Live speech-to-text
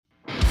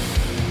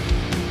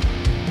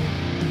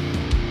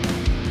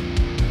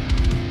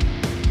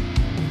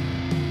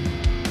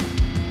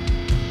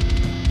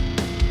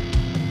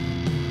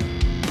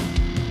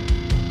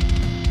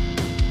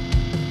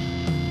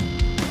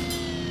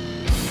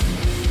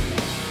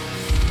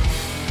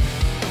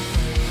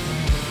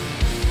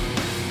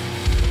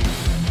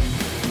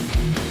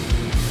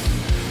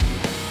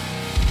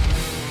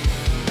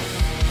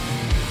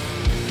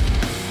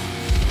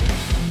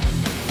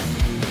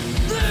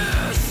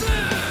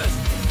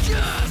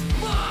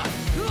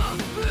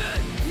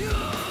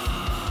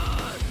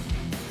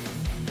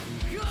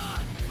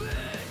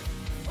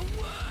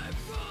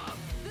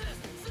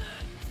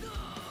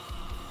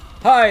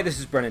Hi, this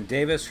is Brennan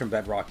Davis from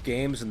Bedrock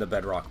Games and the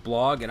Bedrock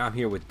Blog, and I'm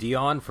here with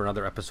Dion for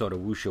another episode of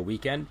Wuxia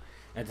Weekend.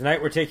 And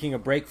tonight we're taking a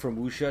break from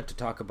Wuxia to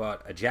talk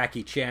about a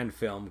Jackie Chan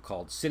film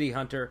called City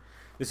Hunter.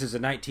 This is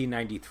a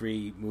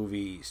 1993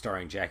 movie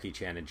starring Jackie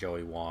Chan and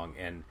Joey Wong,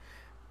 and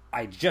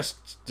I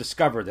just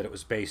discovered that it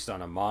was based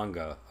on a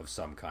manga of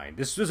some kind.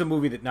 This was a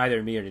movie that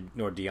neither me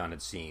nor Dion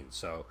had seen,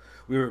 so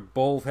we were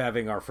both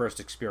having our first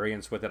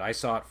experience with it. I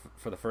saw it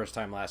for the first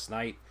time last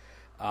night.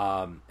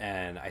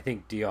 And I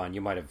think, Dion,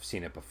 you might have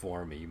seen it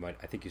before me.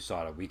 I think you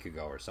saw it a week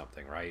ago or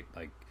something, right?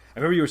 Like, I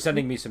remember you were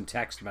sending me some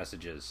text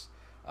messages.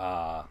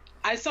 I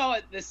saw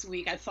it this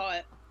week. I saw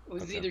it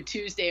was either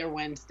Tuesday or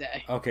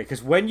Wednesday. Okay,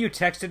 because when you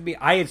texted me,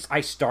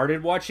 I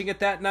started watching it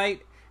that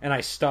night and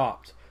I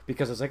stopped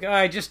because I was like,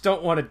 I just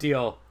don't want to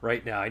deal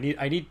right now. I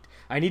need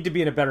to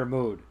be in a better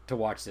mood to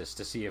watch this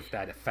to see if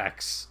that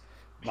affects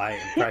my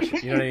impression.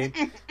 You know what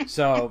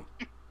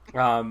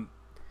I mean?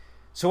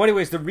 So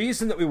anyways, the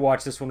reason that we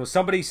watched this one was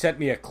somebody sent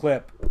me a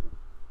clip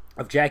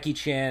of Jackie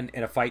Chan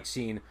in a fight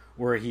scene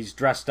where he's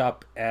dressed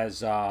up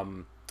as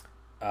Chun-Li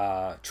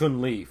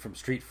from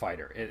Street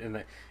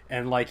Fighter,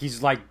 and like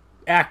he's like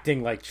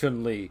acting like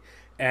Chun-Li,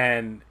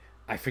 and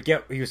I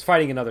forget, he was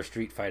fighting another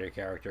Street Fighter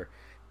character,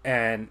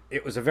 and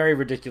it was a very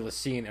ridiculous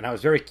scene, and I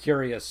was very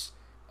curious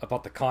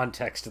about the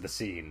context of the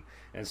scene,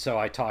 and so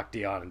I talked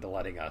Dion into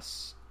letting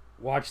us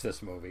watch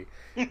this movie.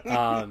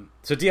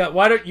 So Dion,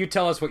 why don't you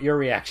tell us what your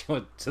reaction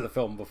was to the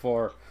film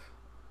before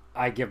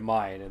I give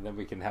mine, and then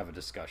we can have a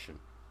discussion.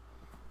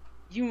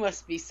 You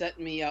must be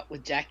setting me up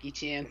with Jackie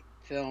Chan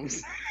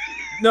films.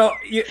 No,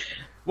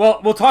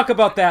 well, we'll talk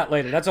about that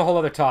later. That's a whole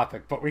other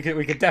topic, but we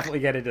could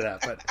definitely get into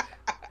that. But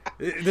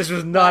this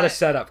was not a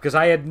setup because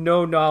I had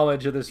no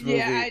knowledge of this movie.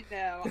 Yeah,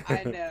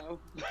 I know.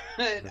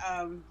 But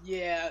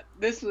yeah,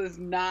 this was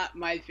not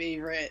my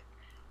favorite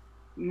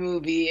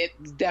movie.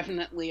 It's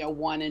definitely a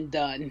one and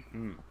done.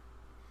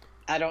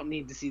 I don't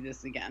need to see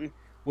this again.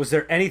 Was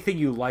there anything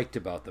you liked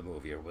about the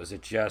movie, or was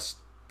it just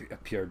a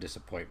pure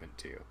disappointment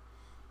to you?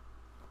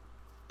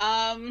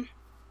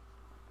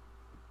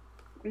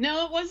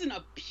 No, it wasn't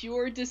a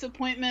pure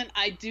disappointment.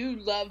 I do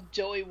love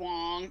Joey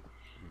Wong,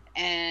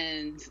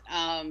 and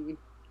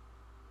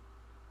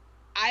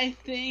I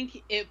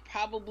think it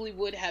probably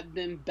would have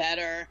been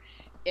better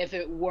if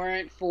it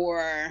weren't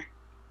for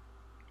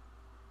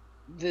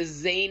the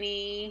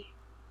zany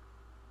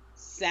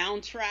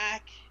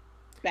soundtrack,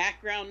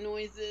 background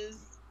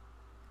noises,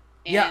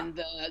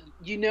 and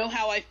you know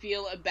how I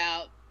feel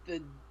about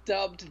the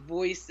dubbed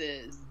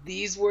voices.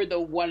 These were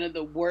one of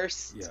the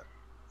worst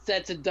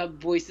sets of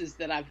dubbed voices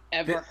that I've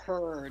ever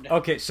heard.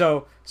 Okay,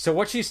 so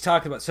what she's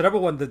talking about. So number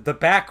one, the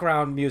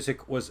background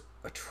music was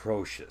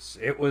atrocious.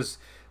 It was.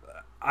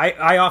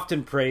 I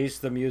often praise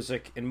the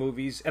music in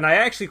movies, and I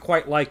actually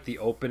quite liked the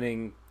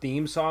opening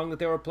theme song that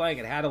they were playing.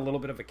 It had a little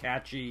bit of a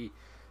catchy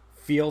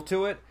feel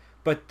to it,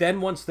 but then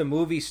once the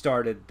movie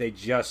started, they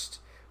just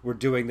were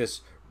doing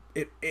this.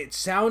 It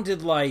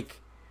sounded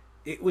like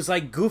it was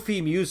like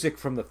goofy music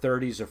from the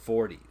 30s or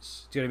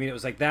 40s. Do you know what I mean? It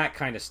was like that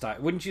kind of style.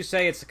 Wouldn't you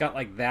say it's got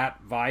like that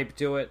vibe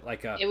to it?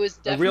 Like it was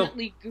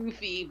definitely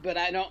goofy, but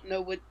I don't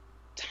know what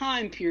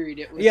time period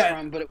it was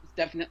from, but it was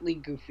definitely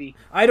goofy.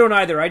 I don't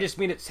either. I just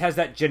mean it has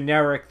that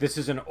generic, this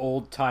is an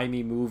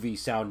old-timey movie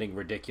sounding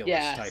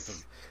ridiculous type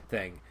of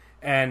thing.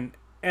 And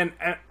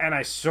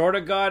I sort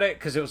of got it,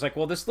 because it was like,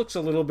 well, this looks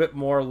a little bit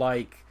more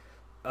like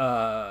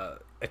a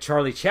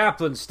Charlie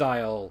Chaplin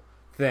style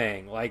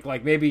thing.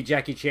 Like maybe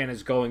Jackie Chan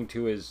is going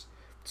to his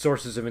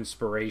sources of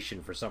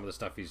inspiration for some of the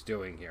stuff he's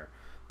doing here.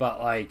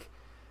 But like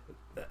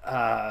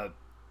that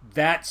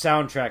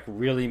soundtrack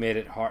really made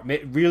it hard.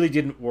 It really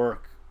didn't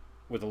work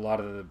with a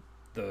lot of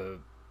the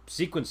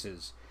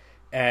sequences,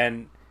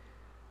 and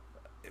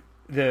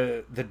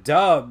the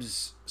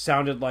dubs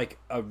sounded like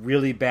a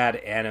really bad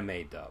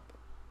anime dub.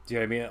 Do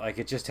you know what I mean? Like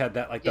it just had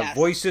that, like the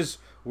voices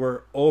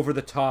were over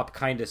the top,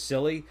 kind of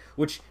silly.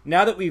 Which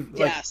now that we've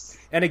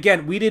and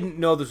again, we didn't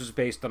know this was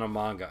based on a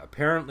manga.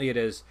 Apparently, it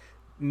is.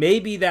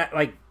 Maybe that,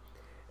 like,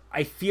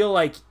 I feel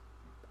like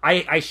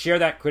I share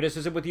that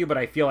criticism with you, but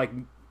I feel like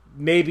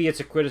maybe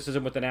it's a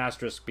criticism with an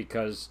asterisk,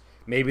 because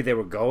maybe they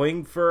were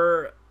going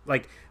for,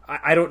 like,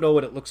 I don't know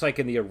what it looks like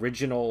in the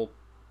original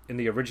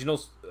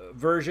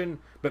version,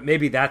 but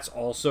maybe that's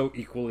also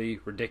equally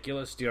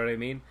ridiculous. Do you know what I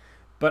mean?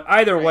 But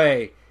either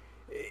way,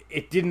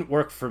 it didn't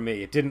work for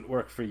me. It didn't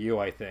work for you,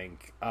 I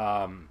think.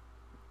 I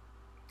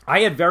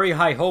had very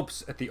high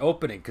hopes at the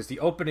opening, because the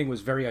opening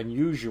was very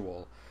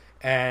unusual,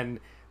 and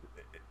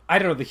I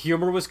don't know, the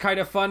humor was kind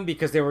of fun,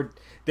 because they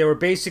were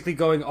basically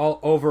going all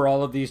over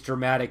all of these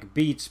dramatic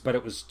beats, but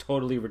it was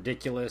totally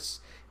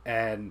ridiculous,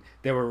 and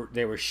they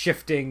were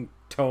shifting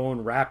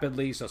tone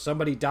rapidly. So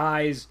somebody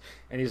dies,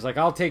 and he's like,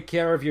 I'll take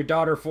care of your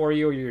daughter for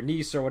you, or your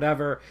niece, or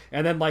whatever,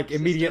 and then like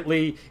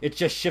immediately it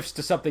just shifts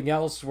to something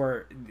else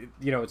where,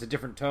 you know, it's a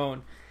different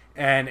tone.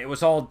 And it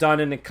was all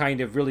done in a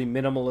kind of really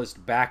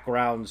minimalist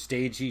background,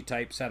 stagey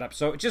type setup.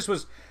 So it just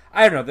was,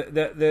 I don't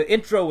know, the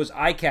intro was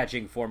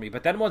eye-catching for me,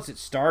 but then once it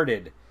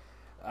started,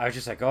 I was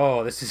just like,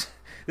 oh, this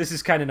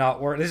is kind of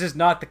not work. This is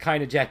not the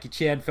kind of Jackie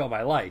Chan film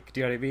I like.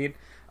 Do you know what I mean?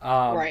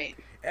 Right.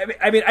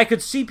 I mean, I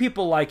could see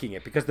people liking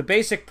it because the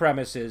basic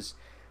premise is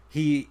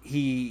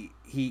he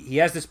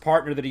has this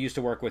partner that he used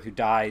to work with who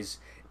dies,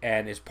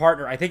 and his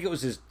partner, I think it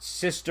was his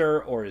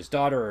sister or his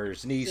daughter or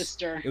his niece.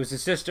 Sister. It was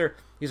his sister.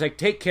 He's like,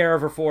 take care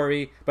of her for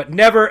me, but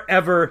never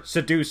ever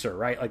seduce her,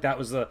 right? Like that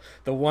was the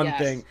one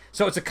thing.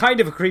 So it's a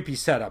kind of a creepy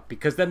setup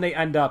because then they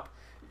end up,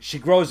 she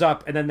grows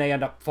up and then they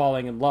end up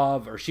falling in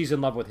love, or she's in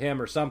love with him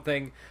or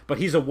something, but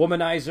he's a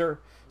womanizer.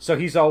 So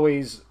he's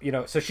always,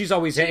 so she's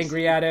always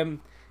angry at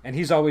him, and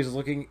he's always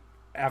looking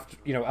after,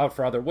 out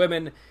for other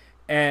women.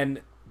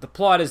 And the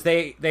plot is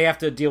they have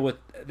to deal with,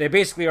 they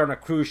basically are on a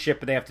cruise ship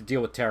and they have to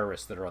deal with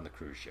terrorists that are on the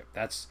cruise ship.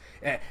 That's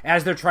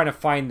as they're trying to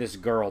find this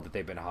girl that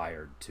they've been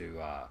hired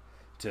to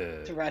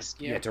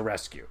rescue. Yeah, to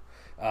rescue.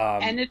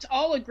 And it's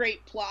all a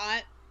great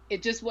plot.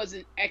 It just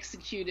wasn't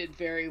executed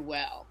very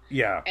well.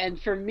 Yeah.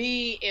 And for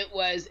me, it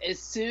was as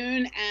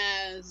soon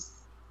as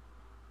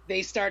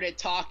they started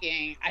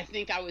talking, I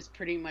think I was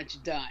pretty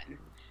much done.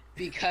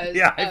 Because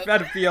yeah, I've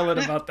had a feeling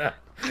about that.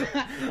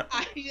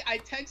 I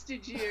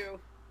texted you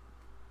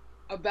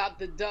about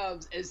the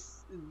dubs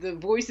as the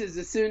voices.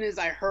 As soon as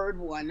I heard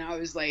one, I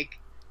was like,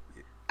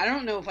 I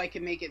don't know if I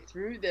can make it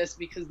through this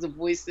because the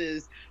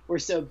voices were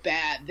so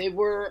bad. They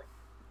were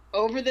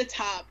over the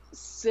top,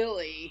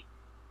 silly,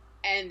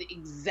 and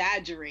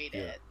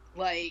exaggerated.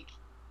 Yeah. Like,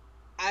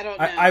 I don't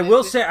know. I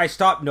will say I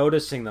stopped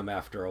noticing them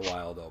after a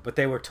while though, but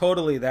they were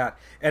totally that.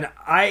 And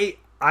I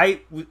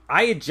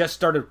had just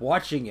started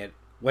watching it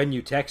when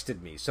you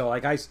texted me, so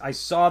like I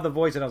saw the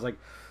voice and I was like,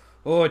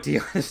 oh,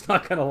 Dion is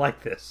not gonna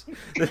like this.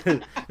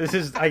 This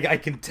is I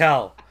can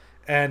tell,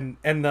 and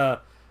the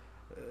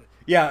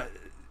yeah.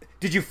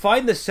 Did you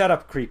find the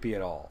setup creepy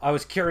at all? I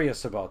was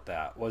curious about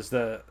that. Was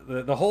the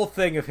whole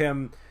thing of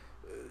him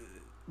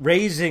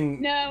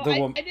raising the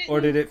woman,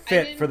 or did it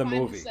fit for the movie? I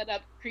didn't find the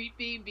setup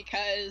creepy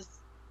because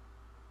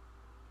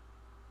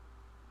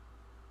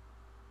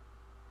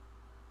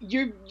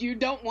you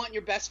don't want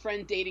your best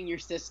friend dating your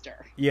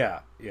sister. Yeah.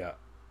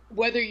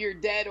 Whether you're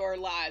dead or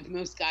alive,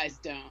 most guys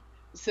don't.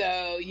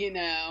 So,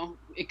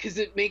 because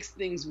it makes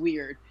things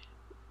weird.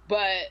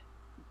 But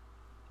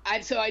I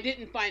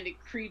didn't find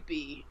it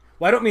creepy.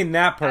 Well, I don't mean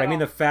that part. I mean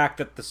the fact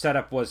that the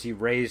setup was he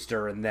raised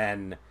her and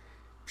then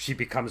she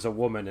becomes a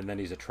woman and then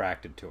he's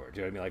attracted to her.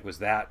 Do you know what I mean? Like, was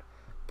that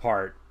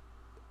part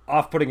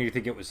off-putting, or do you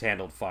think it was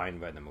handled fine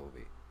by the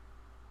movie?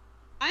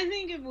 I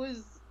think it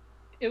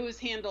was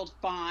handled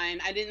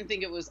fine. I didn't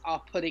think it was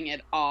off-putting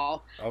at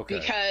all. Okay.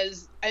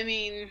 Because, I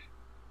mean,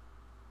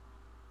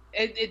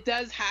 it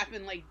does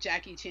happen, like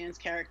Jackie Chan's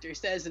character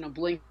says, in a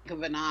blink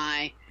of an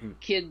eye.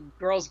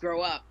 Girls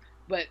grow up.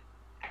 But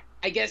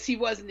I guess he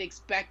wasn't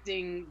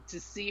expecting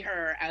to see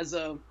her as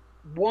a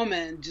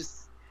woman.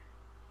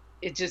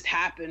 It just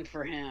happened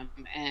for him,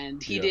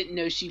 and he didn't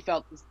know she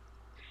felt this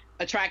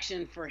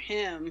attraction for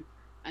him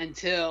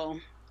until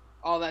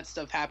all that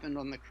stuff happened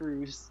on the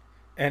cruise.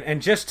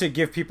 And just to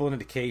give people an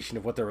indication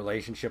of what their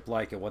relationship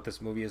like and what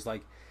this movie is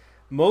like,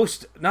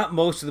 not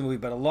most of the movie,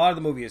 but a lot of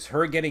the movie is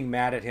her getting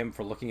mad at him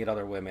for looking at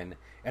other women,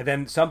 and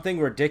then something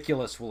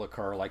ridiculous will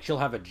occur, like she'll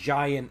have a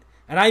giant,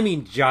 and I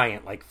mean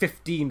giant, like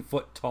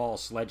 15-foot tall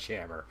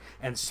sledgehammer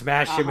and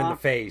smash him in the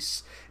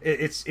face.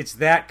 It's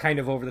that kind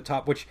of over the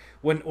top, which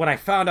when I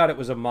found out it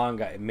was a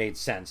manga, it made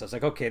sense. I was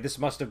like, okay, this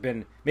must have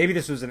been, maybe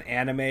this was an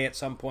anime at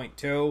some point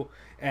too,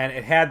 and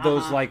it had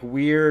those like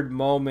weird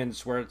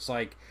moments where it's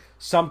like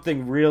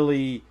something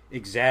really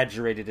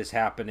exaggerated is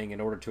happening in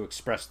order to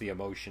express the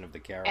emotion of the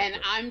character. And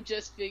I'm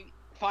just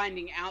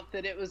finding out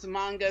that it was a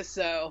manga,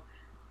 so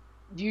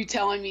you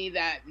telling me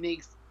that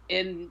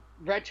in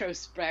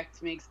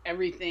retrospect makes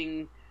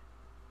everything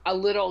a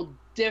little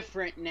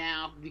different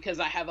now because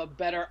I have a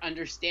better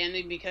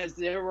understanding, because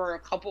there were a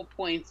couple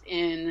points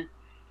in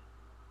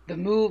the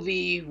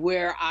movie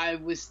where I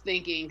was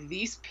thinking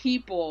these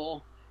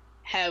people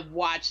have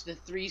watched the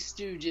Three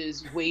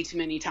Stooges way too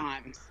many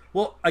times.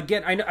 Well,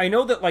 again, I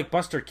know that like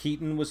Buster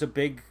Keaton was a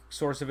big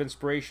source of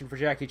inspiration for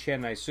Jackie Chan,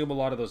 and I assume a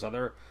lot of those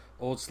other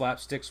old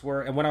slapsticks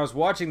were. And when I was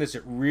watching this,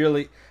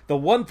 the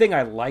one thing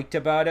I liked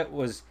about it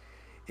was,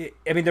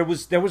 there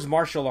was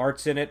martial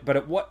arts in it,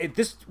 but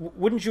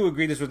wouldn't you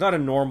agree this was not a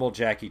normal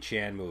Jackie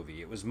Chan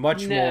movie? It was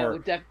much more. No,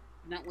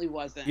 definitely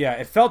wasn't. Yeah,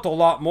 it felt a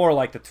lot more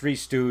like the Three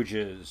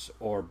Stooges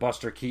or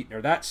Buster Keaton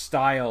or that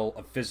style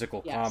of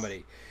physical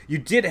comedy. You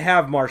did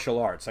have martial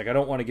arts. Like, I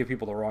don't want to give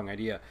people the wrong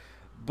idea,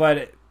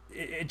 but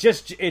it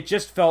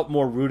just felt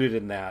more rooted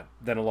in that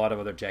than a lot of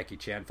other Jackie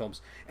Chan films,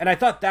 and I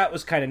thought that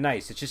was kind of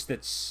nice. It's just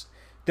that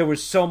there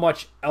was so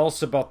much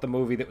else about the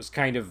movie that was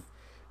kind of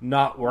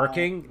not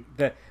working.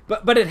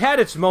 But it had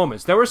its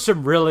moments. There were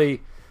some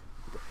really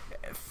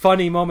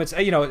funny moments,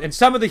 and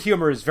some of the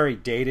humor is very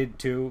dated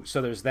too.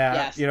 So there's that.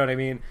 Yes. You know what I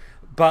mean?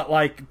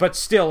 But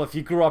still, if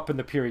you grew up in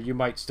the period, you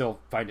might still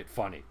find it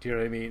funny. Do you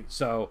know what I mean?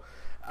 So,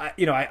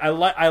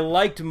 I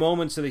liked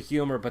moments of the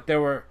humor, but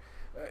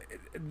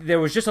there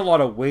was just a lot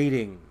of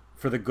waiting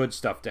for the good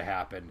stuff to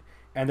happen,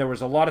 and there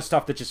was a lot of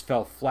stuff that just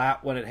fell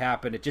flat when it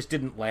happened. It just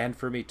didn't land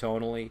for me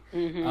tonally.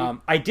 Mm-hmm.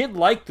 I did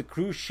like the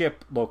cruise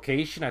ship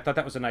location. I thought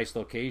that was a nice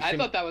location. I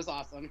thought that was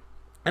awesome.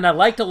 And I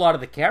liked a lot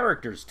of the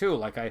characters, too.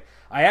 Like, I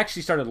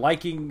actually started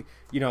liking,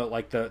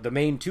 like, the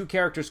main two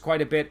characters quite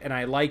a bit, and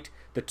I liked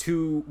the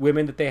two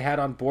women that they had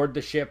on board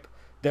the ship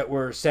that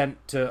were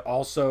sent to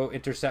also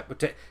intercept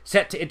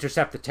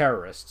the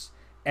terrorists.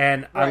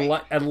 And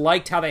right. I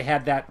liked how they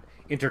had that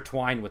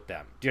intertwined with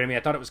them. Do you know what I mean?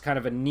 I thought it was kind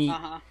of a neat...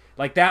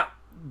 Like, that...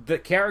 The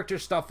character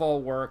stuff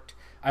all worked.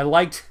 I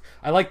liked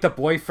the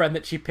boyfriend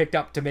that she picked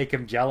up to make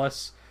him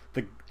jealous.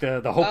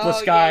 The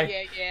hopeless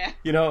guy. Yeah.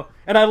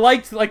 And I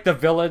liked, like, the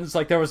villains.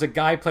 Like, there was a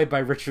guy played by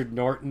Richard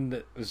Norton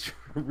that was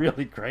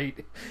really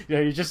great.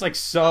 You're just, like,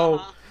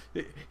 so...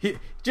 He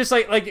just,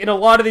 like in a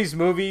lot of these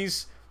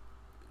movies,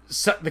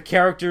 the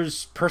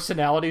characters'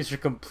 personalities are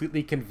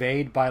completely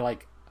conveyed by,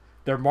 like,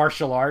 their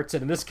martial arts.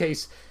 And in this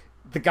case,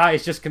 the guy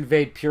is just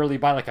conveyed purely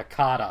by, like, a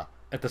kata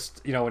at the,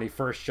 when he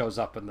first shows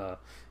up in the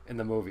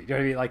movie. You know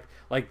what I mean?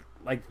 Like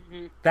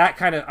mm-hmm. that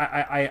kind of...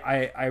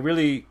 I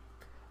really...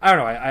 I don't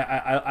know.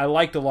 I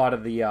liked a lot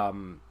of the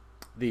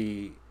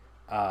way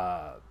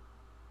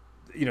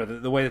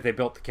that they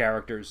built the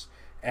characters,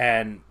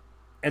 and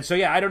so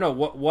yeah, I don't know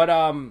what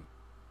and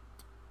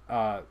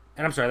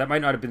I'm sorry, that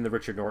might not have been the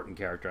Richard Norton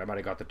character. I might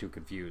have got the two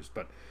confused,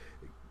 but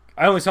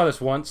I only saw this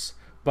once.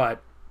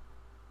 But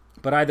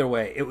either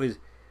way, it was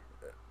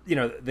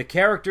the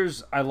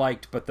characters I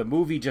liked, but the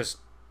movie just,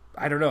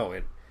 I don't know,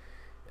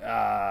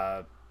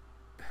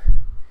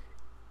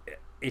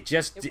 it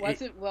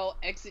wasn't well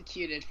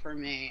executed for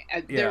me.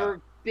 There were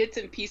bits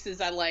and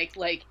pieces I liked.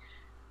 Like,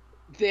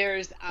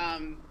 there's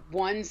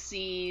one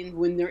scene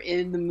when they're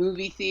in the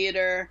movie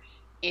theater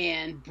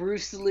and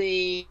Bruce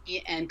Lee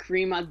and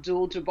Kareem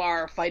Abdul-Jabbar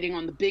are fighting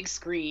on the big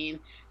screen,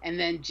 and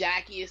then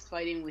Jackie is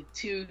fighting with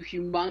two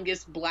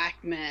humongous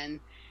black men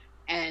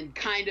and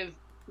kind of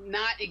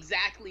not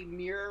exactly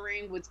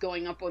mirroring what's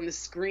going up on the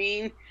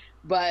screen,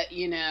 but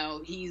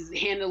he's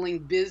handling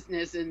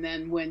business, and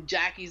then when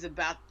Jackie's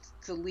about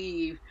to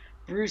leave,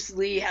 Bruce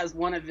Lee has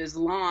one of his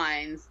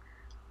lines,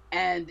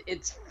 and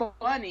it's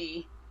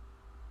funny.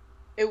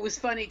 It was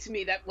funny to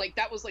me that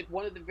was like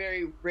one of the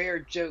very rare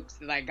jokes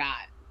that I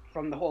got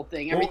from the whole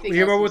thing. Everything. Do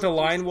you remember what the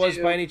line was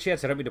by any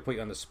chance? I don't mean to put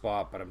you on the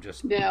spot, but I'm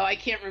just... No, I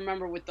can't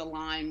remember what the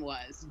line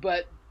was,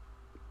 but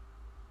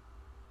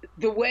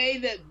the way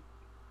that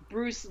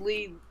Bruce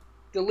Lee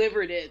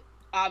delivered it,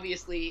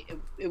 obviously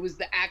it was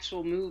the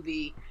actual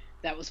movie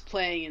that was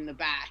playing in the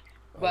back.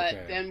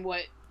 But then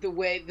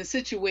the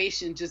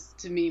situation just,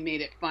 to me, made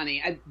it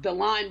funny. The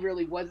line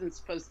really wasn't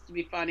supposed to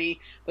be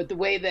funny, but the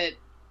way that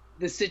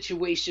the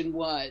situation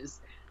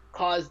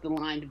caused the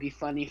line to be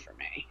funny for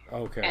me.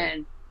 Okay.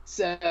 And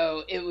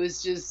so it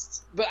was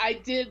just, but I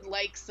did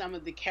like some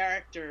of the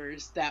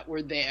characters that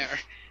were there.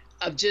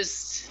 Of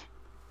just,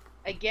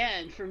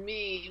 again, for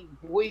me,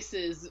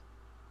 voices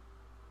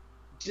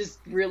just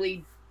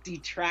really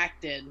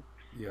detracted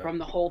from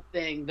the whole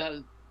thing.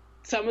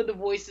 Some of the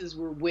voices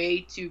were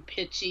way too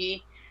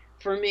pitchy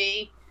for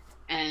me,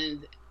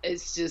 and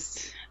it's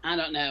just, I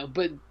don't know,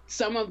 but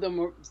some of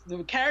them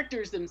the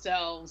characters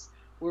themselves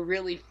were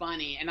really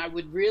funny, and I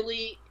would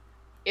really,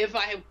 if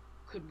I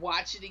could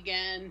watch it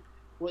again,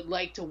 would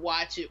like to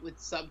watch it with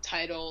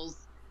subtitles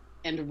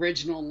and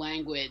original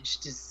language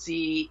to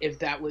see if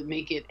that would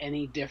make it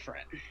any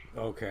different.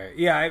 Okay.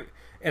 Yeah,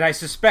 I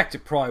suspect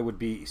it probably would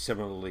be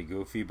similarly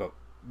goofy, but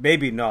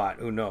maybe not.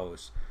 Who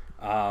knows?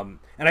 And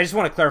I just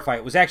want to clarify,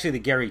 it was actually the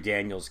Gary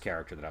Daniels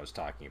character that I was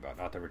talking about,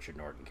 not the Richard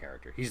Norton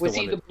character. Was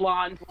he the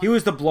blonde one? He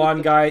was the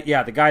blonde guy.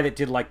 Yeah, the guy that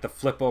did, like, the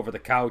flip over the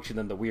couch and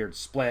then the weird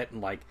split, and,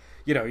 like,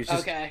 he's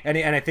just... Okay.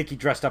 And I think he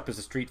dressed up as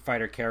a Street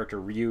Fighter character,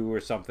 Ryu or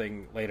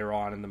something, later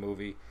on in the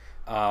movie.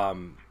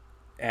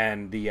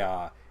 And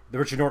the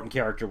Richard Norton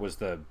character was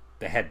the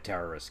head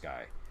terrorist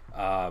guy.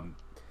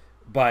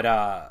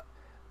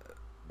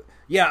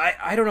 Yeah,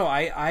 I don't know.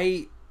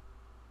 I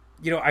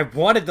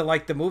wanted to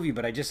like the movie,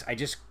 but I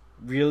just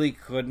really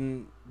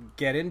couldn't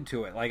get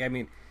into it. Like, I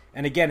mean,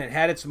 and again, it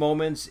had its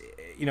moments.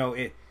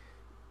 I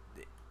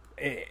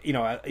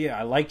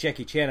like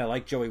Jackie Chan. I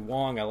like Joey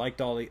Wong. I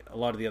liked a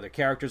lot of the other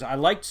characters. I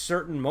liked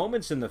certain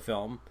moments in the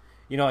film.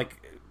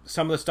 Like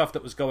some of the stuff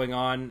that was going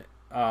on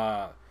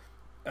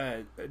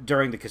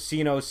during the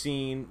casino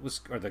scene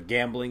or the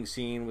gambling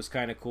scene was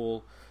kind of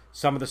cool.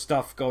 Some of the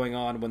stuff going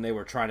on when they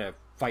were trying to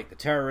fight the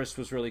terrorists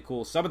was really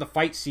cool. Some of the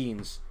fight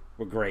scenes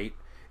were great.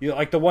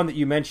 Like the one that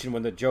you mentioned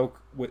when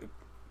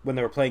when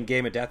they were playing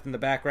Game of Death in the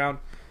background.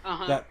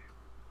 That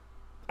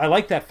I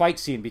like that fight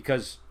scene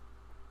because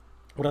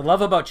what I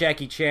love about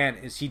Jackie Chan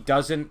is he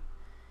doesn't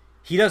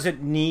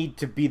need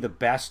to be the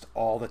best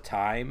all the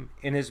time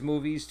in his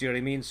movies. Do you know what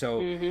I mean?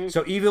 So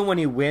so even when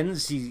he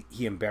wins, he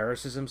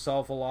embarrasses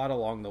himself a lot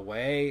along the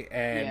way,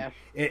 and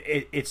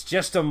it's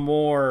just a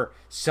more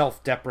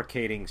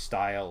self-deprecating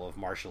style of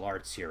martial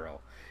arts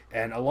hero.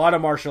 And a lot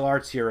of martial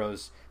arts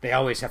heroes, they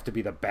always have to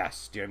be the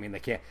best. Do you know what I mean? They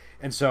can't.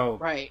 And so,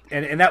 right.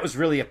 And that was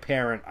really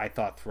apparent, I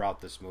thought,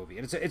 throughout this movie.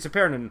 And it's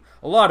apparent in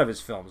a lot of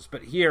his films.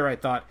 But here, I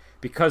thought,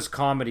 because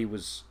comedy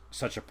was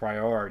such a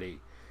priority,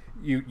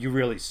 you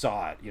really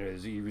saw it.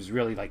 He was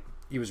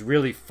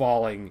really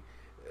falling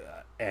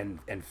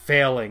and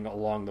failing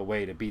along the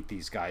way to beat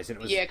these guys. And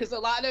it was, because a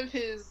lot of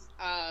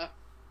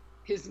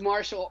his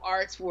martial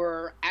arts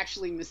were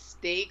actually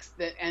mistakes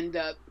that end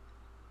up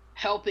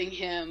helping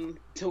him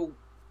to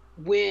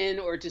win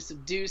or to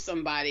subdue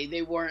somebody.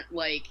 They weren't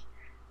like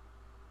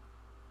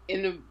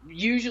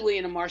usually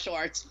in a martial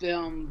arts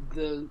film,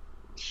 the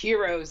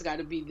hero's got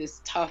to be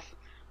this tough,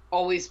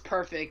 always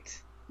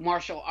perfect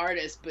martial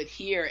artist. But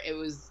here it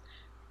was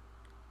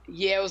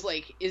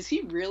like, is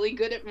he really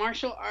good at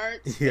martial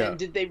arts? Yeah. And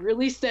did they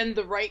really send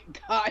the right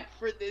guy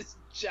for this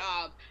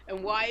job?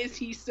 And why is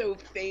he so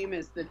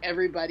famous that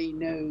everybody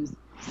knows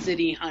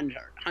City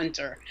Hunter?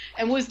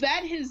 And was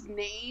that his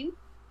name?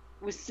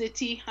 Was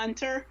City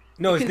Hunter?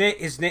 No,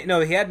 his name. No,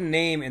 he had a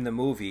name in the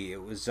movie.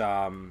 It was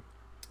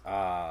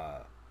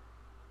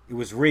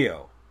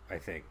Rio, I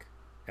think,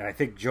 and I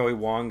think Joey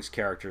Wong's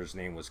character's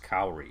name was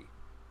Kaori.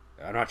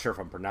 I'm not sure if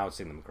I'm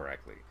pronouncing them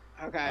correctly.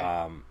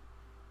 Okay.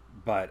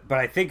 But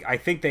I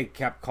think they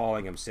kept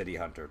calling him City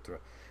Hunter.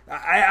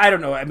 I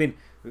don't know. I mean,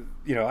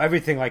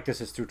 everything like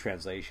this is through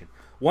translation.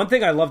 One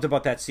thing I loved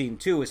about that scene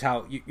too is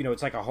how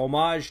it's like a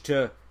homage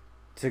to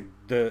the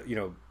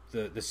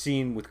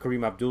scene with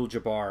Kareem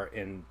Abdul-Jabbar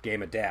in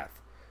Game of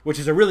Death, which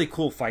is a really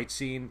cool fight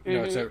scene.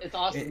 It's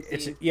awesome.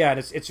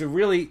 It's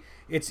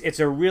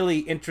a really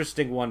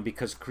interesting one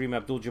because Kareem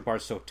Abdul-Jabbar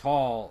is so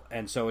tall,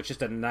 and so it's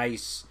just a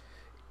nice.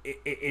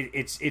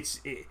 It's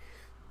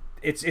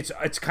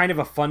kind of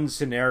a fun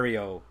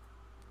scenario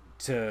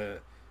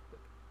to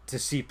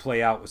see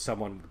play out with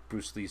someone with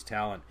Bruce Lee's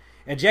talent.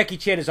 And Jackie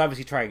Chan is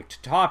obviously trying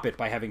to top it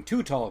by having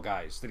two tall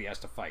guys that he has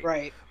to fight.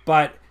 Right.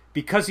 But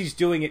because he's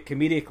doing it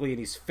comedically and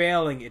he's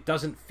failing, it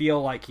doesn't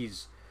feel like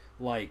he's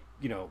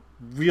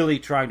really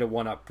trying to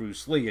one up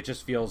Bruce Lee. It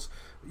just feels,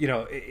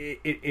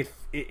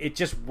 it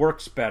just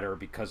works better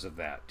because of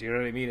that. Do you know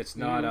what I mean? It's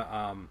not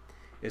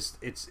it's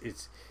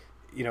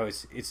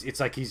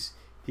like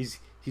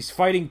he's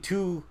fighting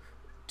two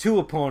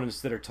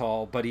opponents that are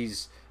tall, but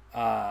he's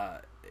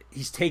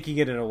taking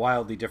it in a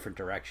wildly different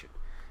direction.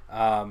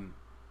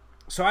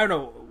 So I don't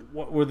know,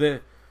 what were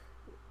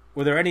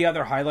there any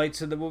other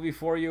highlights in the movie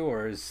for you,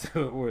 or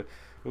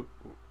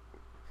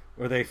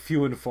were they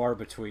few and far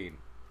between?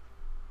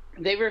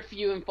 They were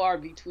few and far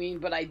between,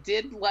 but I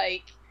did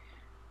like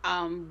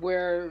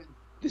where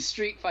the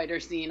Street Fighter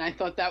scene. I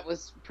thought that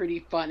was pretty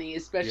funny,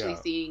 especially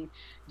seeing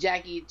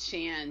Jackie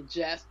Chan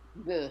dressed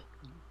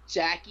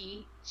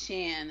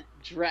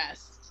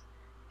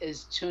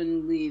as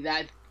Chun-Li.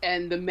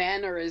 And the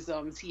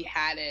mannerisms, he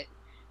had it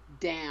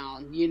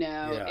down.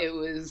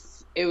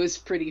 It was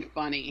pretty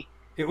funny.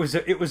 It was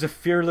a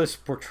fearless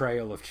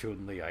portrayal of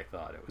Chun-Li. I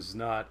thought it was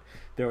not.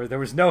 There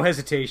was no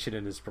hesitation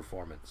in his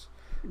performance.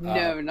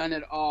 No, none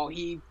at all.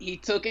 He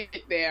took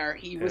it there.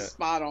 He was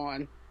spot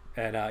on.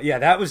 And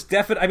that was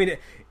definitely. I mean,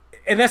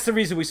 and that's the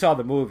reason we saw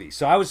the movie.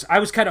 So I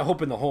was kind of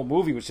hoping the whole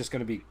movie was just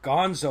going to be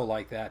gonzo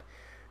like that.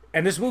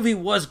 And this movie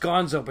was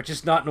gonzo, but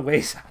just not in the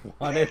ways I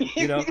wanted,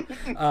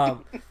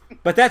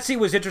 But that scene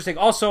was interesting.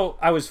 Also,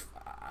 and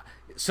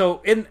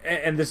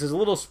this is a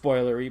little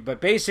spoilery, but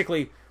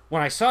basically,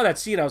 when I saw that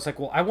scene, I was like,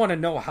 well, I want to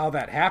know how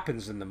that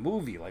happens in the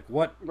movie. Like,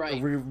 what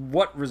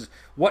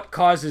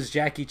causes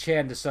Jackie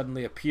Chan to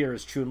suddenly appear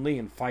as Chun-Li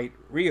and fight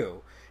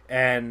Ryu?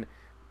 And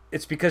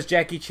it's because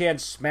Jackie Chan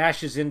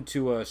smashes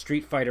into a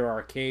Street Fighter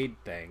arcade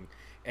thing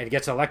and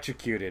gets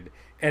electrocuted,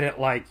 and it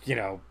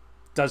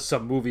does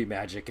some movie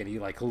magic, and he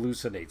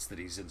hallucinates that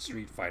he's in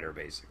Street Fighter,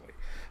 basically.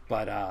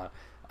 But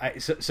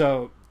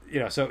so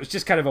it was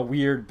just kind of a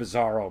weird,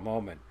 bizarro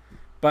moment.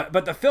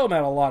 But the film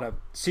had a lot of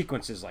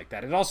sequences like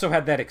that. It also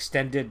had that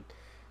extended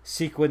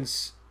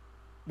sequence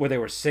where they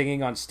were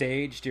singing on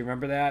stage. Do you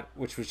remember that?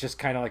 Which was just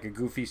kind of like a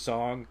goofy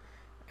song,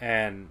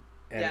 and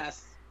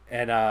yes,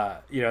 and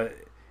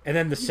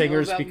then the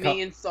singers become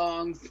main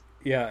songs.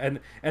 Yeah,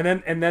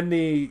 and then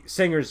the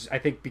singers, I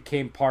think,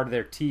 became part of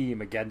their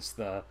team against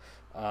the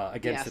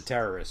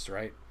terrorists,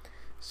 right?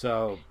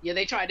 So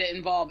they tried to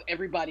involve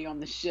everybody on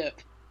the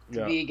ship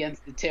to be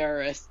against the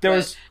terrorists.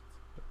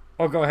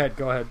 Oh, go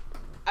ahead.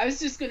 I was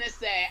just gonna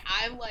say,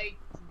 I liked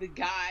the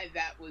guy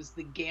that was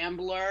the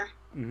gambler.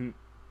 Mm-hmm.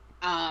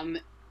 I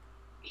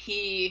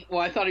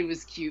thought he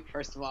was cute,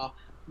 first of all,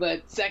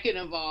 but second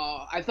of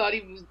all, I thought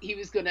he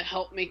was gonna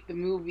help make the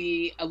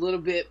movie a little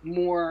bit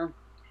more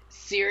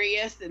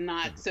serious and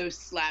not so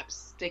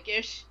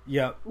slapstickish.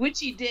 Yeah,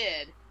 which he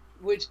did,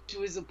 which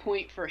was a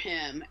point for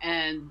him,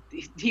 and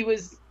he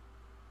was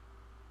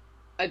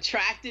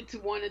attracted to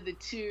one of the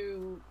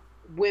two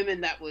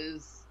women that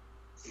was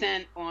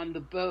sent on the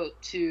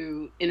boat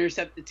to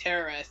intercept the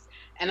terrorists.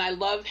 And I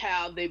love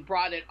how they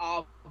brought it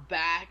all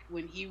back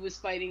when he was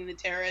fighting the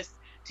terrorists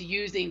to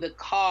using the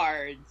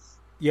cards.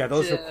 Yeah,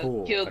 those are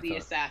cool. Kill the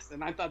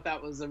assassin. I thought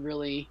that was a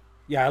really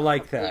I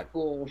like that. Really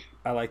cool.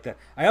 I like that.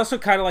 I also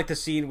kind of like the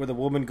scene where the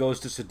woman goes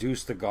to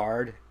seduce the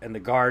guard, and the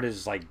guard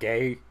is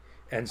gay,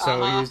 and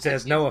so he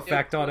has no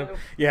effect on him.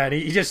 Yeah, and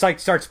he just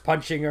starts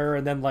punching her,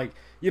 and then but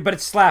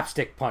it's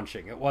slapstick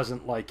punching. It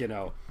wasn't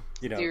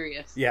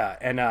Serious. Yeah,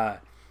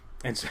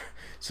 and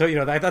so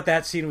I thought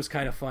that scene was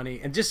kind of funny,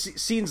 and just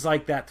scenes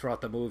like that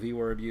throughout the movie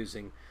were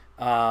amusing.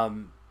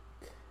 And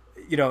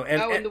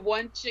the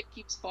one chick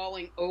keeps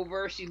falling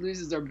over. She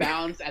loses her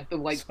balance at the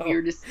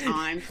weirdest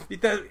time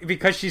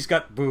because she's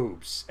got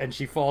boobs and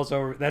she falls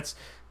over. That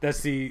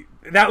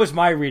was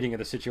my reading of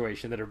the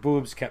situation, that her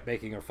boobs kept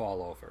making her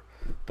fall over.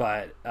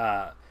 But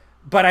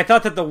I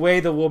thought that the way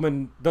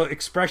the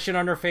expression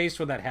on her face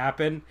when that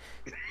happened,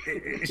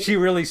 she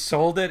really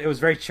sold it. It was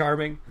very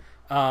charming.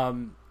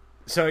 Again,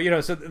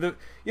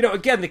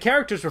 the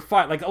characters were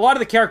fine. Like, a lot of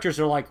the characters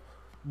are like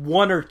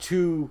one or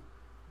two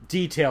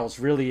details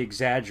really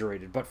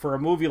exaggerated, but for a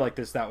movie like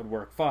this, that would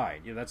work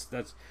fine.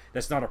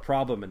 That's not a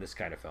problem in this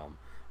kind of film.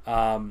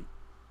 And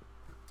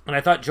I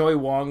thought Joy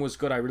Wong was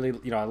good. I really,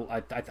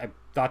 I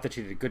thought that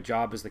she did a good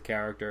job as the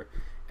character,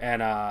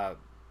 and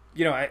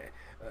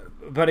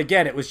but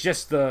again, it was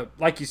just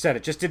like you said,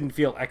 it just didn't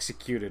feel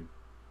executed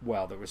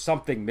well. There was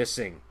something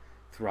missing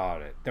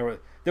throughout it. There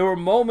were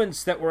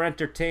moments that were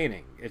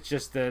entertaining. It's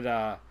just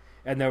that,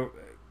 and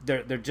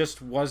there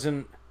just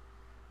wasn't.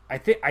 I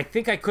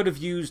think I could have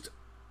used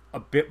a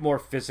bit more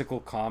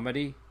physical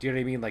comedy. Do you know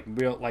what I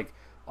mean?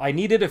 I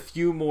needed a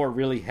few more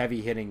really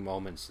heavy hitting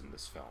moments in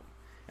this film,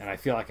 and I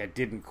feel like I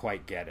didn't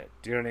quite get it.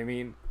 Do you know what I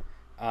mean?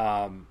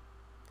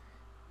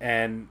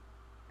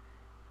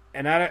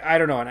 And I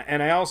don't know,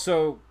 and I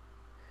also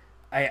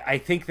I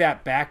think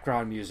that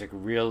background music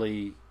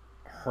really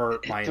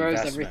hurt my investment.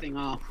 Throws everything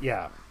off.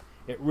 Yeah,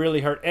 it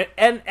really hurt.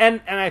 And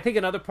I think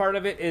another part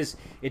of it is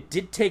it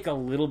did take a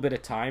little bit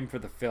of time for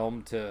the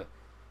film to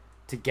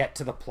get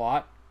to the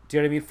plot. Do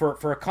you know what I mean?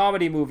 For a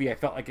comedy movie, I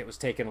felt like it was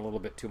taking a little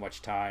bit too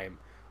much time,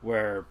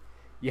 where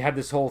you had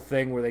this whole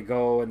thing where they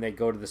go to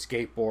the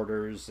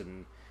skateboarders,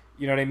 and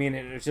you know what I mean?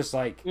 And it's just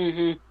like,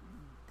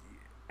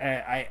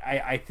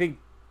 I think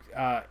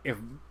if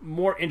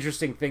more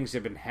interesting things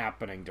had been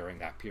happening during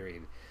that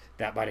period,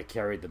 that might have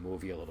carried the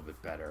movie a little bit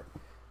better.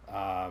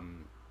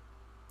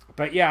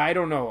 But yeah, I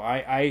don't know.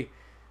 I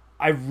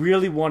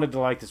really wanted to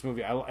like this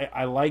movie.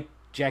 I like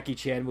Jackie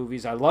Chan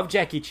movies. I love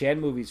Jackie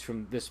Chan movies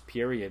from this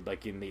period,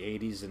 like in the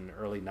 80s and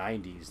early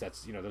 90s.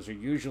 That's, those are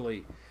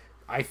usually,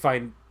 I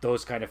find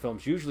those kind of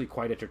films usually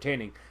quite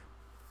entertaining,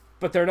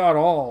 but they're not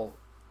all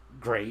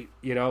great,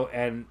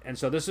 and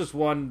so this is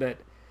one that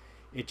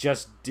it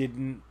just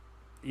didn't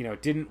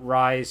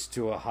rise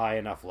to a high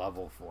enough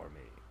level for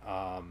me.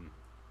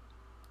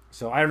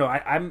 So I don't know.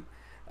 I'm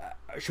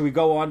should we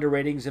go on to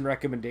ratings and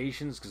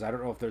recommendations? Because I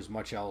don't know if there's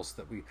much else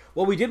that we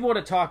did want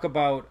to talk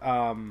about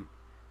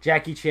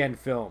Jackie Chan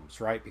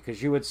films, right?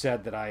 Because you had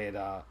said that I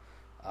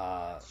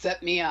had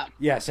set me up.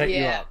 Yeah, set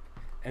you up.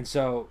 And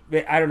so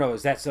I don't know,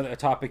 is that a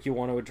topic you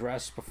want to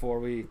address before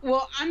we?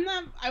 Well,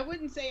 I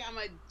wouldn't say I'm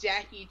a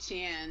Jackie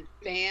Chan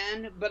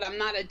fan, but I'm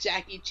not a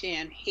Jackie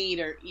Chan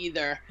hater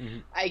either. Mm-hmm.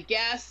 I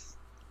guess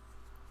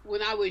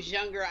when I was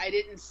younger, I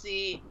didn't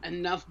see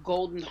enough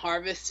Golden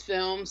Harvest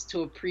films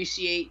to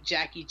appreciate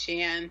Jackie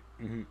Chan.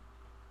 Mm-hmm.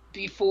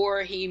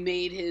 Before he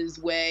made his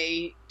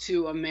way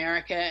to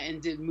America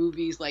and did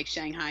movies like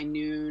Shanghai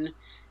Noon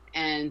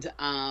and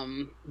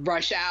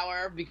Rush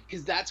Hour,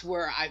 because that's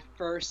where I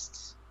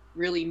first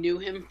really knew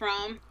him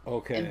from.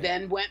 Okay. And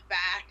then went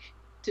back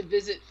to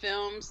visit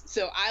films.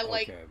 So I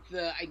like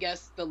the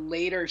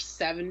later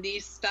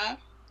 70s stuff,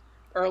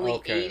 early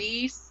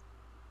 80s.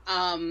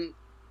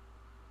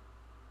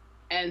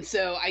 And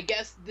so I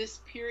guess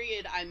this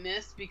period I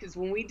missed, because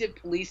when we did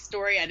Police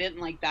Story, I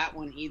didn't like that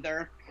one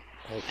either.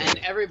 Okay. And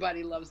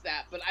everybody loves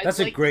that, but that's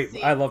a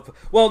great. I love.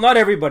 Well, not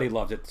everybody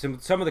loved it.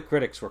 Some of the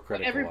critics were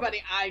critical.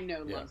 Everybody I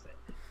know loves it,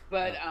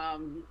 but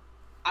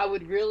I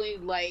would really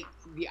like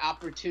the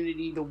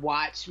opportunity to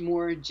watch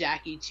more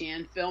Jackie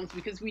Chan films,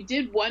 because we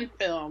did one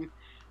film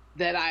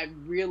that I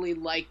really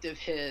liked of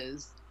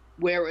his,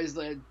 where it was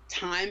a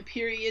time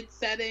period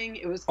setting.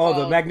 It was called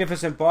The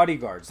Magnificent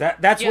Bodyguards.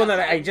 That's one that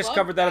I just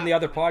covered that on the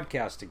other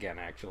podcast again.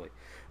 Actually,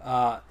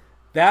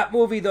 that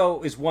movie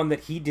though is one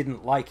that he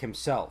didn't like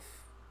himself.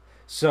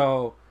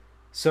 So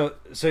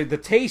the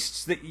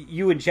tastes that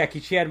you and Jackie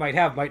Chan might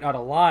have might not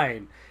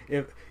align.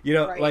 If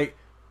right.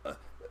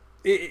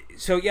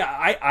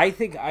 I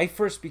think I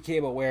first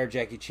became aware of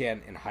Jackie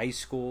Chan in high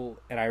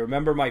school, and I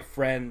remember my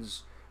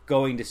friends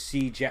going to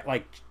see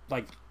like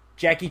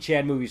Jackie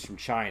Chan movies from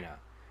China.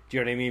 Do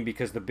you know what I mean?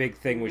 Because the big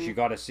thing was you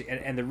got to see,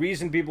 and the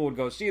reason people would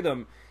go see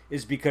them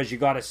is because you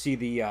got to see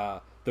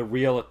the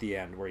reel at the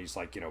end where he's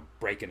like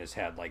breaking his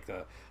head. Like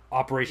the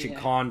Operation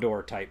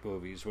Condor type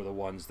movies were the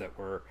ones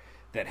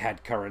that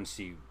had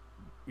currency,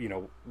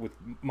 with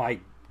my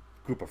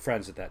group of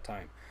friends at that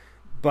time.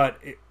 But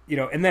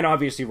and then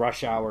obviously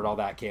Rush Hour and all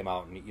that came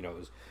out, and it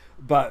was,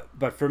 but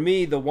for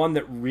me, the one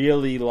that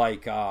really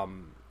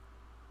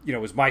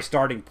was my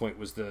starting point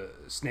was the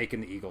Snake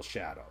and the Eagle's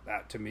Shadow.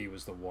 That to me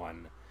was the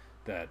one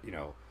that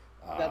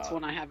that's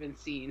one I haven't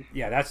seen.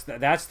 Yeah,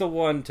 that's the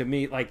one to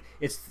me. Like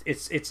it's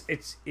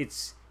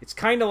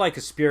kind of like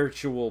a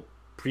spiritual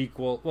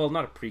prequel. Well,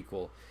 not a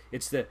prequel.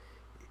 It's the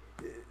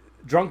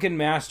Drunken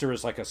Master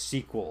is like a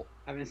sequel.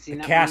 I haven't seen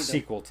a cast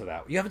sequel to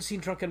that. You haven't seen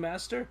Drunken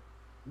Master?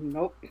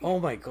 Nope. Oh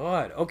my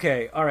god.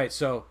 Okay. All right.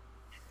 So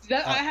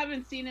I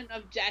haven't seen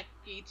enough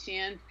Jackie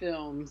Chan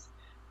films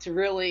to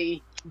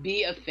really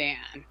be a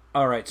fan.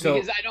 All right. So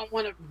because I don't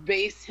want to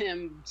base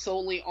him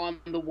solely on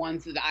the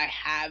ones that I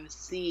have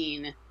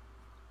seen.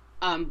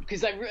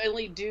 Because I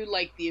really do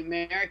like the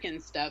American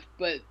stuff,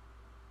 but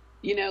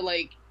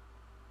like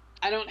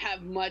I don't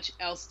have much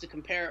else to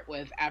compare it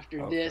with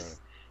after this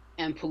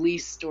and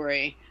Police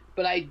Story.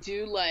 But I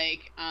do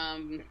like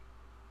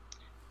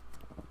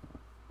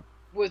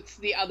what's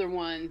the other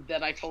one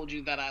that I told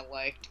you that I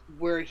liked,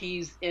 where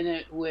he's in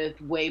it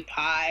with Wei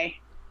Pai,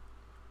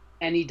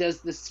 and he does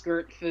the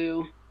skirt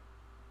foo.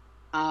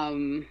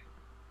 I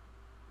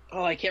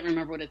can't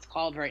remember what it's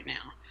called right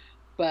now,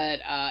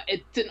 but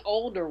it's an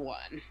older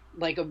one,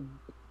 like a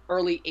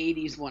early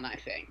 '80s one, I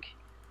think.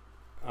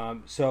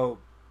 So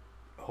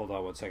hold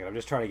on one second. I'm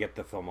just trying to get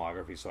the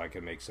filmography so I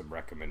can make some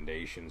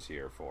recommendations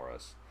here for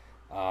us.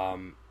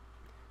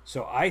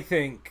 So I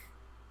think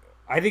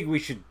we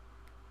should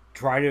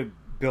try to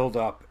build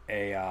up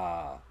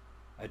a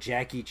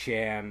Jackie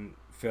Chan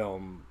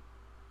film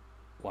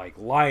like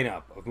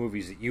lineup of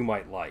movies that you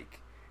might like,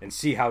 and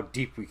see how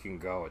deep we can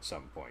go at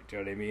some point. Do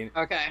you know what I mean?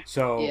 Okay.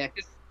 So yeah,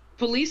 because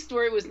Police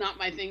Story was not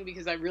my thing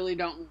because I really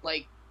don't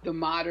like the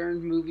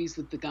modern movies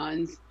with the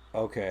guns.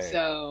 Okay.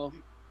 So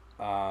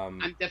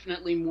I'm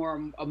definitely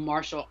more a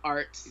martial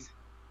arts,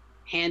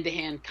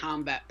 hand-to-hand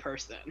combat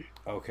person.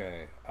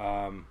 Okay.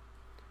 And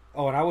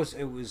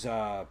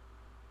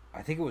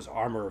I think it was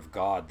Armor of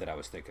God that I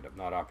was thinking of,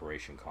 not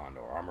Operation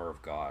Condor. Armor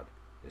of God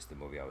is the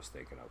movie I was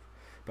thinking of.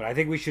 But I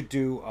think we should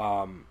do.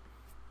 I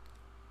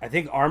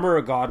think Armor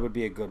of God would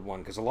be a good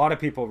one because a lot of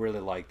people really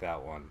like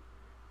that one,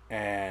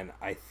 and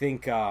I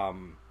think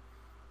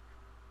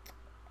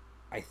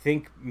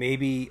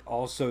maybe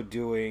also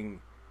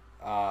doing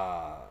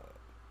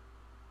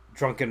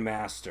Drunken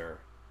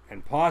Master,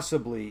 and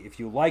possibly if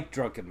you like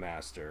Drunken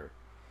Master,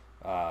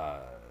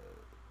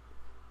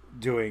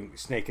 doing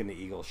Snake in the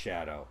Eagle's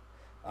Shadow.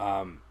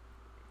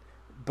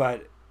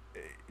 But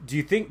do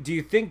you think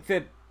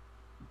that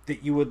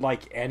you would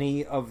like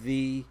any of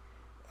the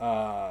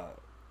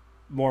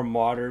more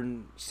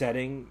modern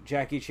setting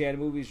Jackie Chan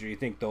movies, or do you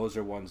think those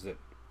are ones that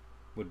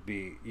would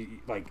be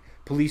like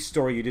Police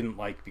Story you didn't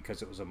like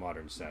because it was a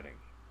modern setting?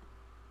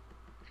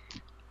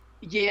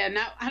 Yeah,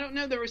 now I don't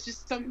know. There was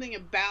just something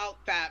about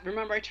that.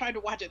 Remember, I tried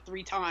to watch it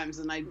 3 times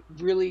and I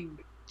really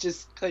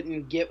just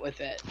couldn't get with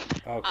it.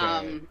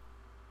 Okay.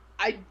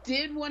 I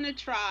did want to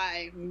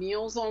try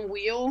Meals on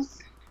Wheels.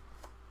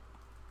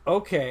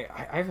 Okay,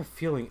 I have a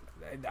feeling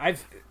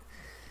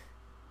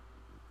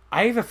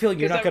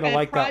you're not going to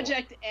like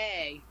Project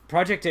A.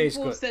 Project A is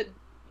good.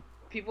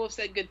 People have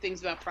said good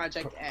things about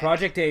Project A.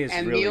 Project A is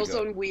and really Meals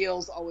good. on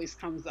Wheels always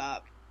comes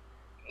up,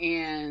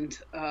 and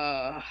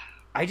I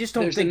just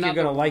don't think you're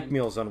going to like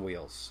Meals on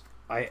Wheels.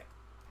 I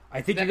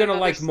think you're going to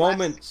like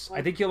moments.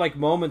 I think you'll like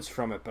moments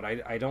from it, but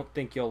I don't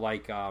think you'll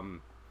like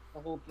the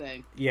whole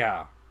thing.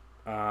 Yeah.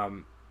 I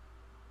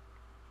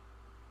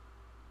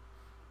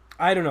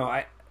don't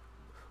know.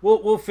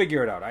 We'll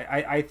figure it out.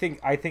 I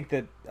think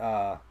that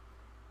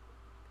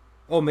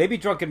maybe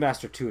Drunken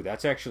Master 2.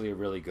 That's actually a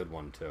really good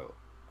one too.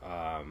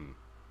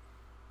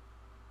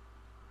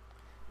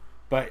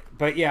 But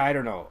yeah, I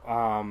don't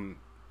know.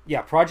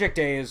 Yeah, Project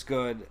A is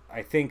good.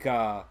 I think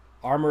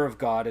Armor of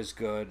God is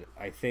good.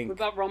 I think. What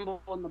about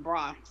Rumble in the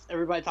Bronx?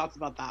 Everybody talks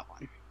about that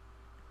one.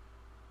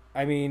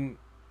 I mean,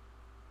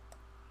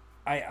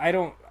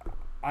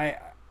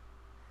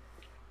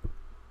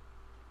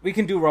 we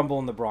can do Rumble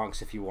in the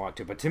Bronx if you want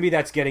to, but to me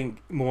that's getting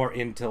more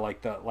into I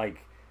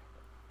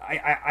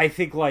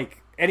think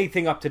like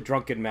anything up to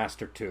Drunken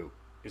Master 2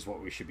 is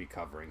what we should be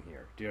covering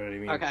here. Do you know what I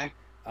mean? Okay.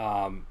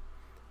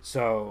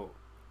 So,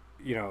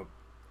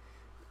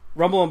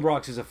 Rumble in the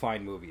Bronx is a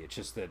fine movie. It's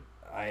just that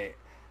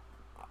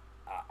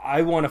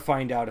I want to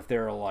find out if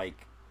there are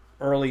like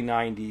early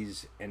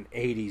 90s and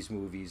 80s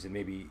movies and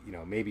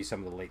maybe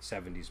some of the late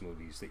 70s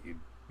movies that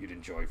you'd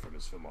enjoy from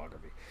his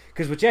filmography.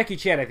 Because with Jackie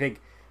Chan, I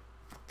think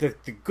the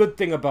good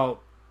thing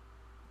about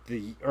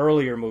the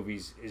earlier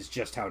movies is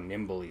just how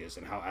nimble he is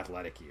and how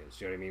athletic he is.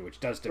 You know what I mean? Which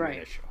does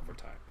diminish over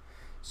time.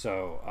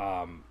 So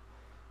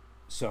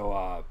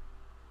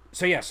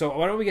yeah. So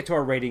why don't we get to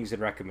our ratings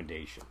and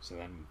recommendations, and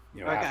then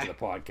after the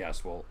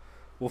podcast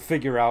we'll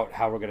figure out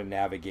how we're going to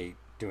navigate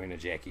doing a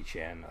Jackie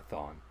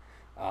Chan-a-thon.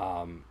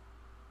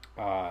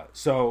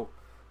 So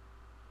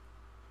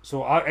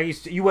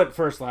you went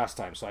first last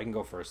time, so I can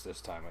go first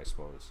this time, I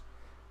suppose.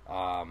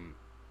 All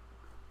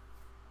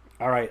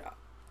right.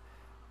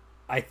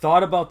 I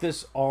thought about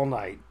this all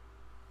night.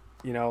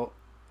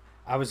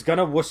 I was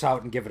gonna wuss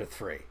out and give it a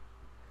 3,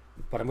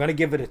 but I'm gonna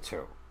give it a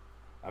 2.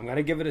 I'm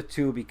gonna give it a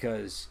 2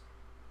 because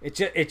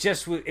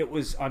it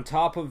was on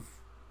top of,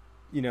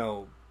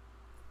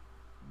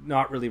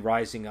 not really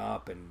rising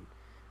up and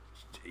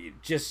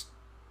just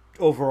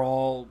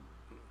overall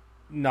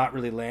not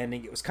really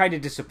landing. It was kind of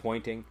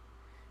disappointing,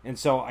 and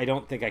so I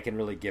don't think I can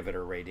really give it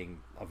a rating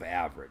of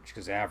average,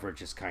 because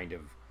average is kind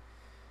of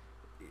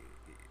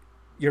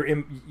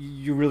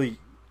you really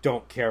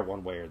don't care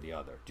one way or the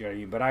other. Do you know what I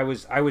mean? But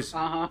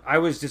I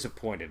was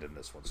disappointed in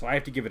this one, so I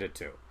have to give it a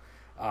 2.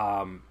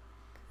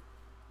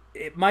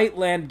 It might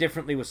land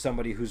differently with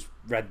somebody who's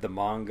read the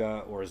manga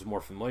or is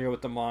more familiar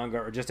with the manga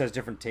or just has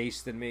different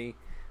tastes than me.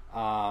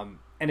 And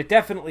it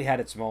definitely had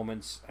its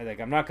moments.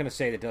 I'm not going to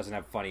say that it doesn't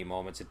have funny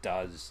moments. It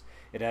does.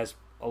 It has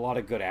a lot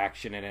of good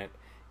action in it,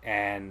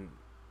 and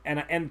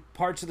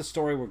parts of the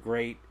story were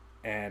great.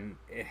 And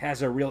it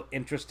has a real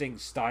interesting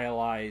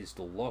stylized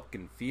look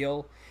and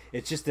feel.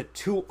 It's just that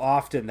too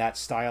often that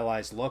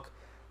stylized look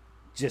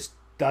just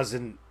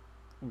doesn't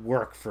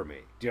work for me.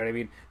 Do you know what I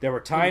mean? There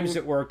were times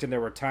it worked, and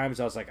there were times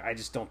I was like, I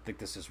just don't think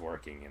this is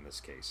working in this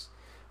case.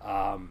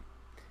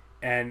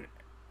 And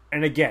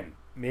again,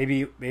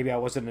 maybe I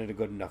wasn't in a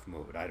good enough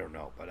mood. I don't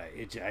know, but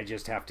I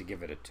just have to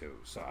give it a 2.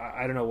 So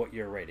I don't know what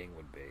your rating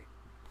would be.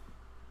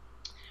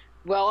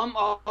 Well, I'm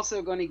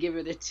also going to give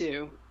it a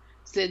 2.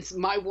 Since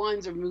my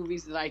 1s are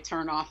movies that I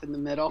turn off in the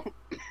middle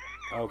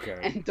okay,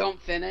 and don't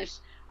finish,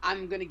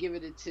 I'm going to give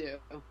it a 2.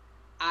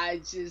 I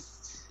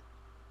just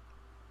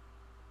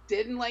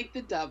didn't like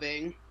the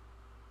dubbing.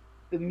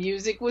 The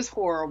music was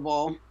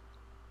horrible.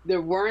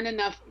 There weren't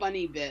enough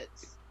funny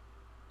bits.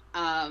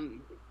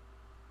 The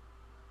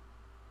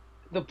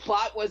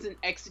plot wasn't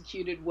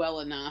executed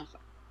well enough.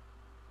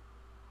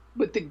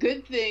 But the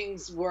good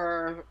things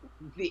were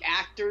the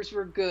actors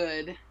were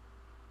good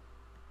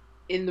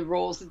in the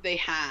roles that they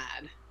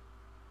had,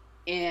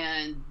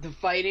 and the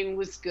fighting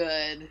was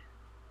good.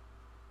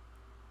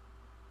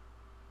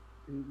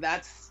 And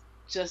that's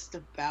just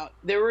about.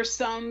 There were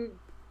some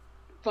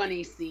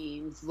funny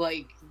scenes,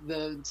 like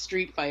the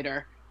Street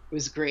Fighter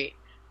was great,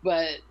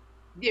 but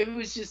it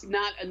was just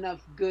not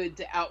enough good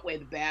to outweigh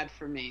the bad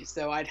for me,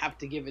 so I'd have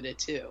to give it a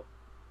 2.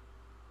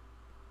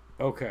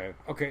 Okay,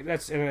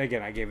 and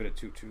again, I gave it a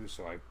 2 too,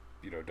 so I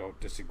don't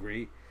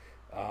disagree.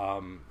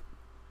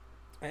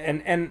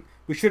 And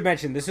we should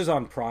mention this is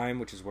on Prime,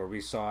 which is where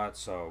we saw it.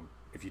 So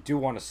if you do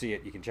want to see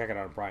it, you can check it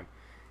out on Prime.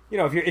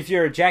 If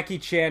you're a Jackie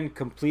Chan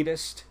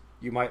completist,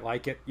 you might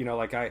like it.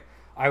 Like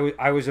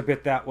I was a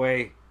bit that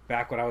way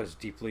back when I was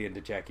deeply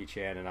into Jackie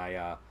Chan, and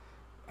I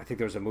think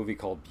there was a movie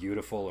called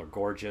Beautiful or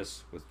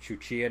Gorgeous with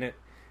Chu-Chi in it,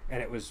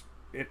 and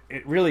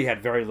it really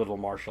had very little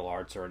martial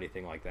arts or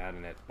anything like that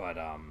in it. But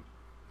I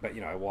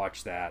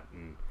watched that,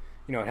 and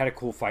it had a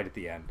cool fight at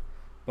the end.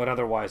 But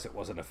otherwise, it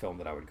wasn't a film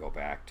that I would go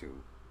back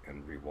to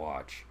and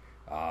rewatch.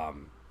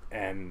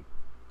 And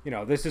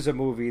this is a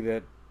movie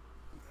that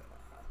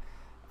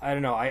I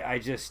don't know. I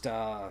just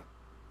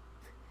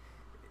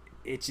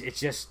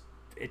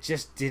it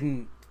just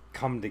didn't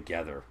come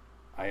together.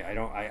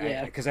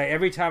 Because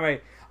every time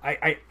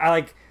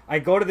I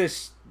go to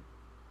this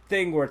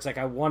thing where it's like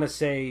I want to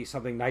say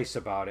something nice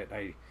about it.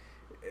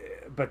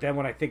 But then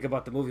when I think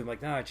about the movie, I'm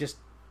like, no, it just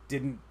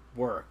didn't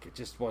work. It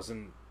just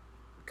wasn't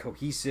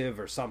cohesive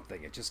or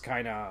something. It just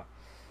kind of,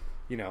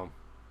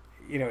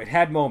 it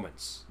had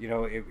moments.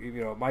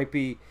 It might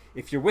be,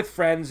 if you're with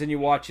friends and you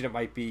watch it, it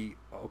might be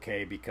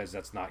okay because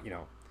that's not,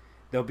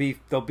 there'll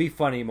be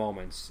funny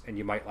moments and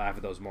you might laugh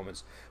at those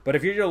moments. But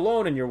if you're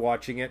alone and you're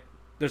watching it,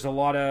 there's a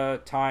lot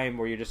of time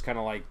where you're just kind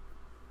of like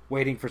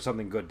waiting for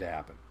something good to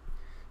happen.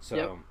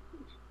 So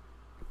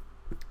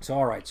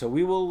all right. So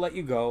we will let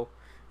you go,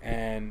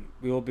 and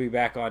we will be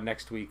back on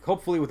next week,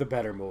 hopefully with a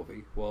better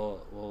movie.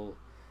 We'll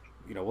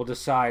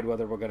decide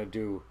whether we're going to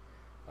do,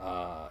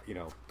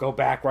 go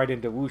back right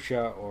into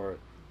Wuxia or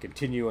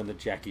continue on the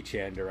Jackie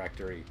Chan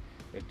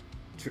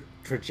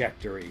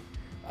trajectory.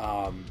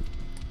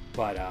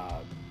 But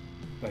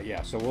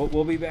yeah, so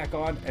we'll be back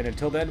on, and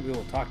until then, we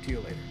will talk to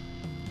you later.